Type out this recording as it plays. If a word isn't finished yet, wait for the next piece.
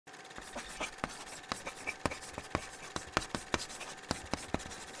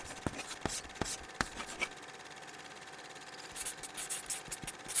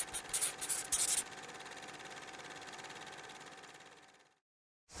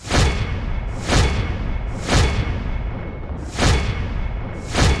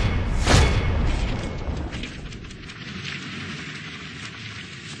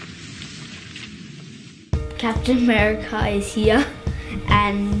Captain America is here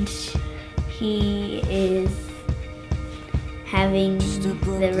and he is having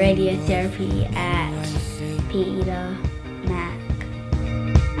the radiotherapy at Peter Mac.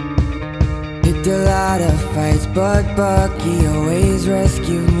 Picked a lot of fights, but Bucky always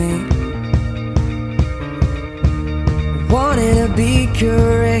rescued me. Wanted to be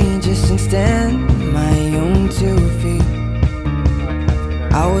courageous and stand on my own 2 feet.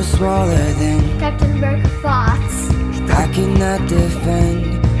 I was smaller than Captain America farts. I could not defend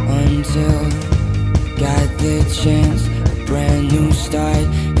until got the chance. A brand new start,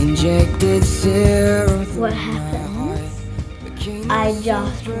 injected serum. What happens? I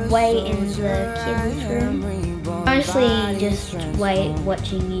just wait in the kids' room. Mostly just wait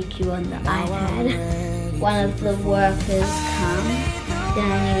watching YouTube on the iPad. One of the workers come, then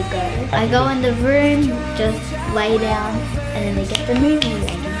I need to go. I go in the room, just lay down, and then they get the movie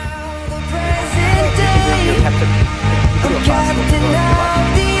ready.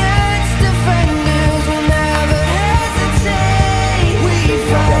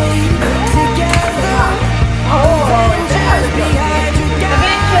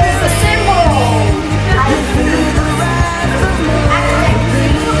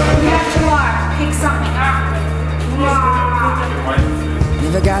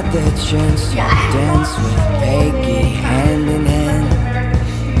 Never got the chance to dance with Peggy hand in hand.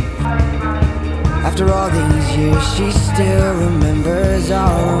 After all these years, she still remembers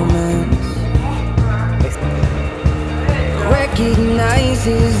our romance. Recognize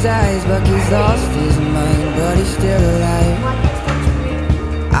his eyes, Bucky's lost his mind, but he's still alive.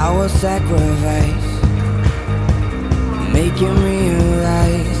 I will sacrifice, make him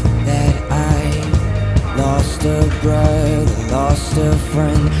realize that I lost a brother, lost a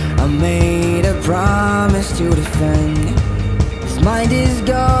friend. I made a promise to defend. His mind is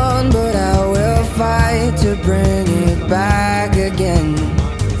gone, but I will fight to bring it back again.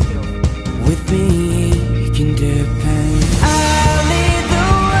 With me, you can depend. I'll lead the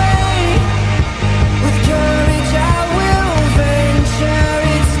way. With courage I will venture.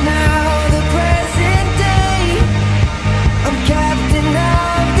 It's now the present day. I'm captain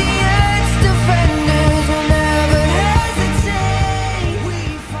of the earth's defenders. We'll never hesitate.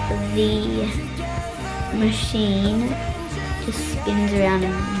 The machine just spins around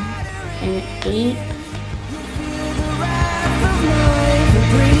and it beeps.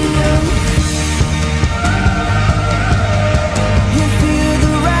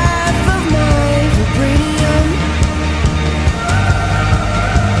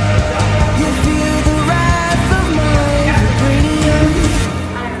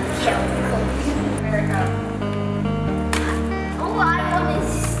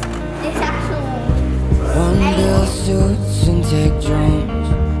 Suits and take drones.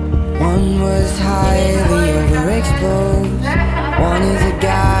 One was highly overexposed. One is a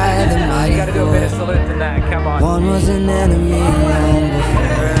guy that might do a bit of salute to that. Come on. One was an enemy long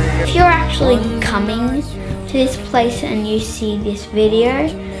before. If you're actually coming to this place and you see this video,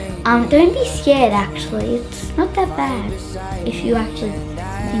 don't be scared actually. It's not that bad if you actually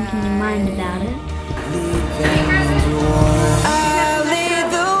think in your mind about it.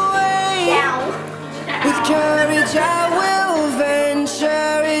 Courage I will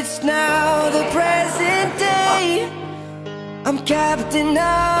venture. It's now the present day. I'm captain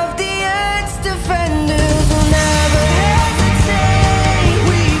of